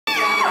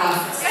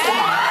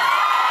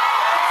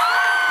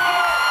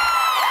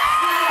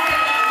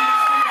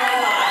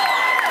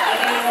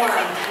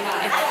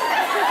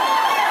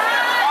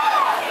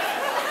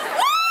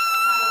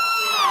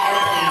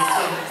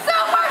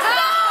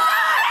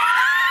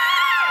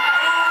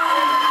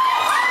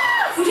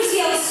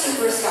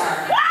Superstar.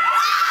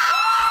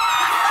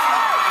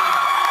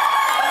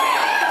 Okay,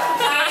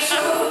 by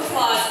show of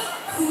applause,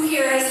 who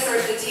here has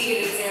heard the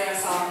Tegan and Sara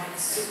song,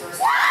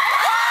 Superstar?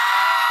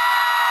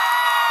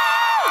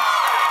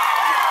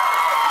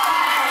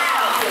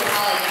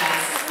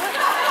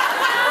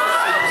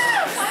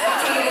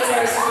 Tegan and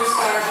Sara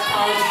Superstar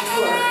Apology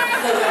Tour.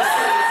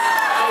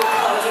 I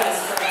apologize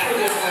for my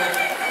previous work.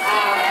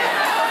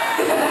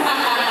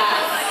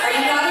 Are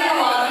you nodding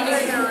along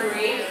because you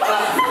agree?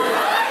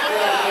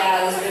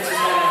 Yeah, those bitches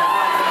are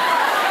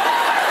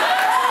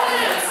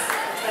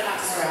try not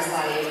to stress a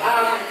lot of you.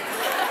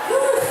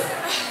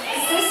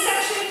 Is this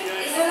section,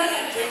 is there like a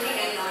drinking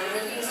and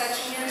non-drinking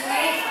section here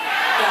tonight?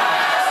 No.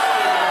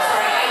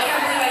 Sorry, I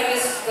can't believe I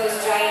missed those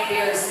giant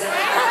beers that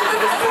are the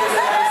biggest beers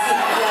I've ever seen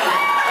in my life.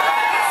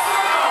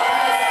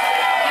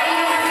 Now you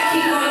don't have to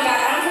keep going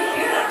back. I don't drink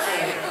beer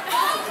actually.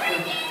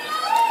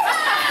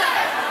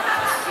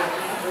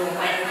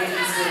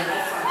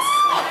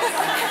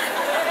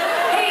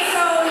 Hey,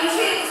 so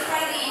usually at this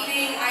part of the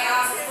evening, I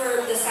ask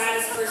for the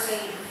saddest person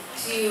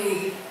to,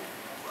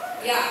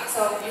 yeah,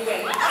 so you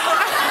win. Yep.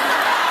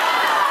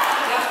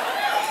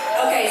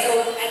 Okay, so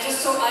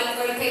I'm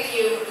going to pick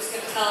you. I'm just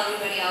going to tell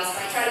everybody else. If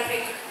I try to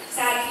pick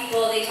sad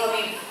people, they tell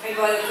me my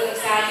brother feels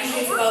sad.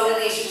 Usually it's about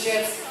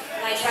relationships,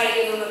 and I try to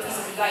give them a piece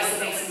of advice that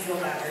makes them feel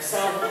better. So,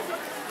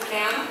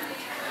 ma'am?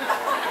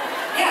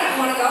 Yeah,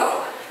 you want to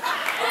go?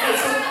 Okay,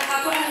 so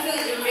how come you feel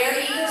like you're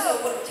very eager?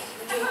 So what,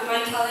 would you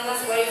mind telling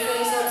us why you're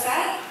feeling so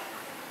upset?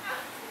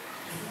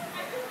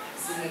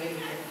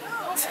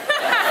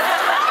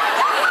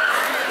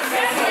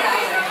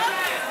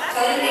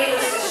 Tell your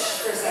neighbors to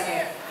shh for a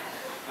second.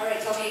 Alright,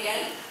 tell me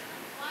again.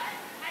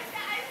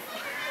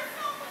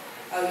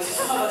 Oh, you just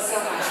love us so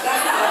much.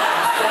 That's not what I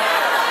asked, but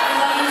I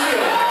love you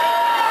too.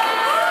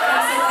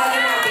 I'm so glad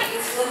you're happy.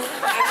 It's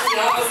actually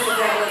the opposite of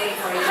what I'm looking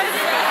for. Which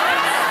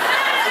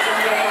I'm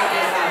very happy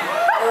about.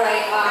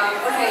 Alright,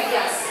 okay,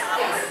 yes.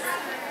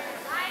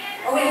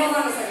 Oh wait, hold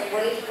on a second.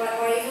 Why are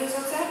you feeling so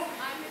upset?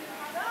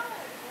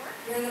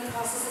 You're in the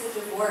process of a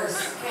divorce.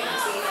 Okay,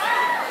 see?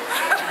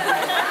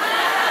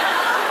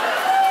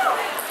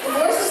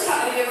 Divorce is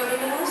tough. Have you ever been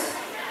divorced?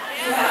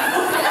 You have?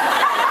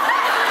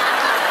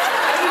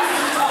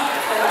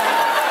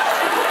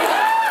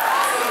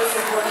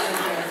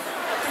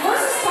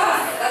 Divorce is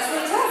tough. That's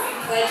really tough. You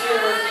pledge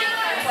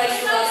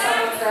your love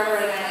someone forever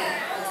and then it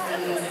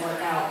ultimately doesn't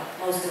work out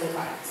most of the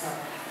time. So,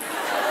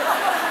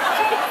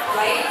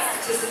 right?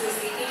 Statistically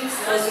speaking,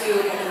 most of you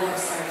will get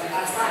divorced, but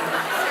that's fine.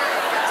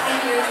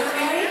 10 years you're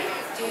married?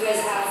 Do you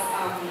guys have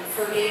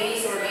fur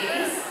babies or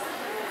babies?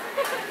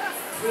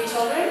 3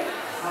 children?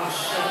 Oh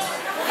shit.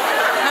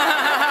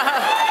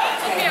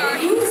 Okay, well,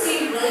 you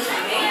seem really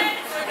charming,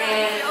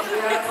 and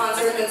you're at a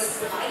concert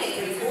that's, I think,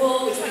 pretty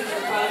cool, which means you're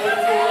probably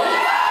pretty cool.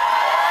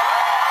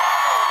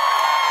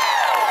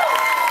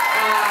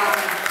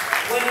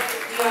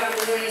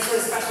 Is there any sort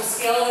of special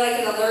skill that I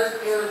can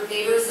alert your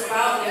neighbors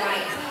about that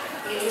might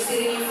be interested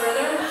in you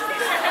further?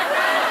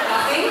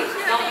 Nothing?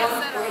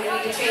 We're going to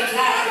need to change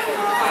that if we're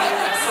going to find the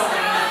next song.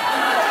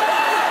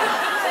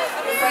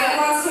 Your friend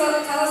wants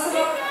to tell us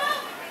about?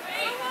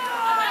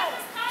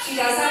 She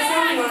does have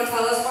some? You want to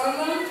tell us one of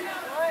them?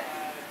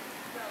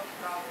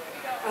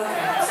 Okay,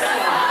 so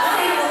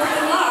well,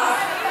 good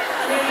luck.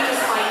 Maybe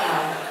just find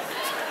out.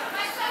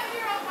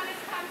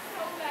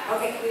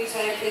 Okay, can we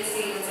try your kids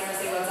see when Sara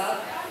say what's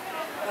up?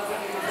 Okay,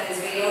 we're going to play this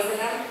video for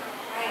them.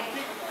 Alright.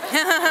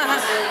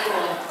 That's really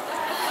cool.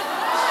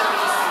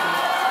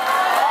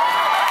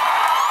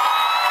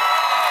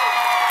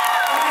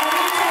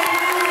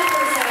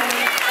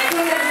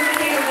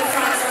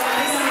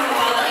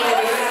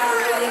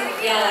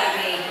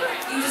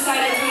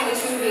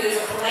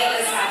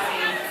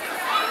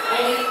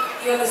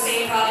 You have the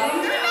same problem?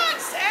 We're not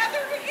sad,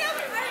 they're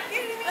together.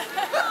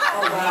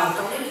 Oh wow,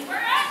 don't you?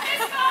 Right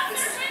here.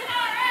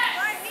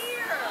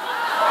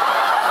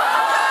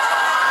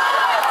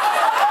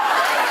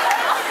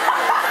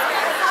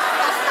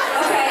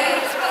 Okay.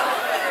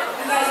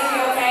 You guys are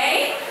you okay?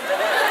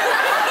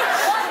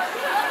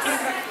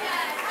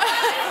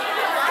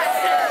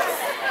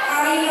 How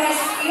do you guys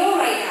feel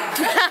right now?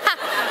 Do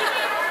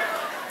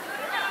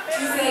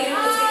you feel like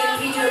it's going to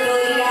impede your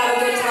ability to have a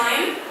good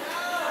time?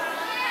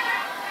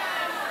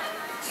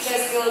 Do you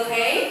guys feel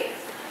okay?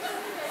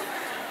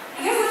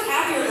 You guys looked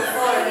happier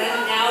before, and then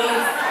now you've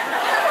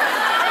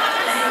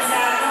been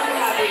sad. Don't be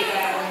happy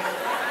again.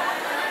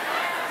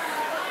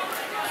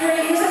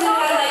 Here's something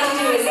I'd like to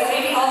do is that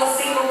maybe all the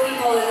single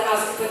people in the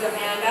house can put their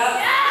hand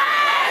up. And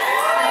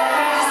we're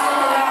going to just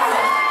look around,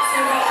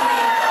 see what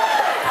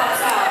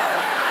pops out.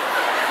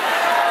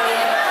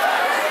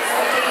 It's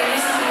what Tegan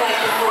used to be like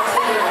before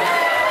Tinder.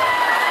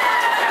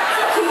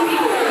 2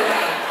 people here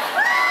tonight.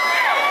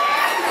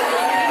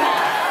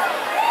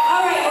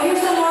 Alright, well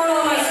here's the moral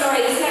of my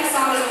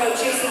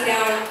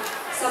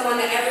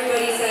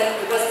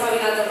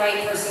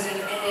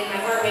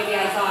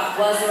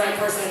was the right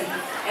person.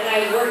 And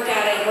I worked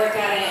at it,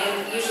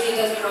 and usually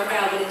it doesn't work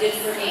out, but it did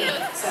for me.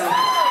 So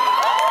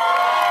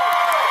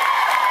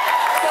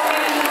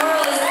maybe the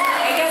moral is,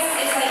 I guess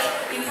it's like,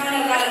 you kind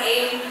of gotta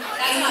aim.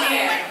 That's not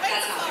fair.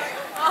 That's not fair.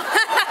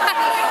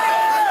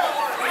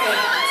 Okay.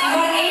 So you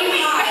gotta aim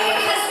high,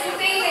 because the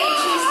thing that you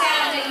choose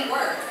down didn't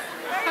work.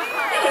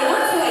 It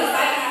worked for like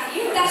 5.5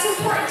 years. That's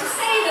important to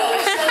say, though.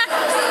 It shows that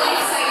there's a life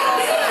cycle.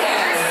 Who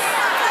cares?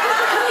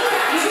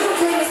 You should go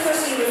join this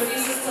person who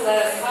refuses to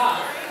let us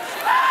talk.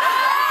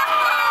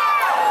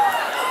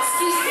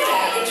 Excuse me,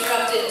 I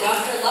interrupted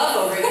Dr. Love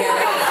over here.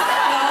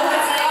 No,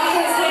 it's not.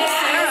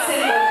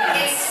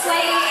 It's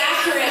slightly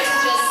accurate to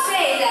just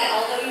say that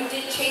although you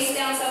did chase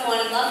down someone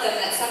and love them,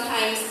 that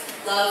sometimes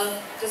love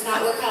does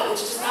not work out, which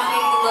does not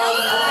make the love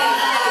a thing.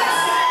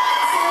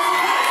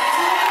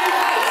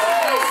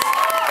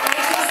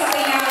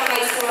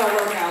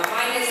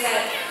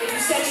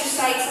 Set your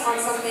sights on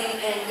something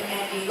and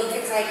you look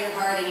inside your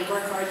heart and you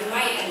work hard, you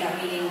might end up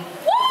meeting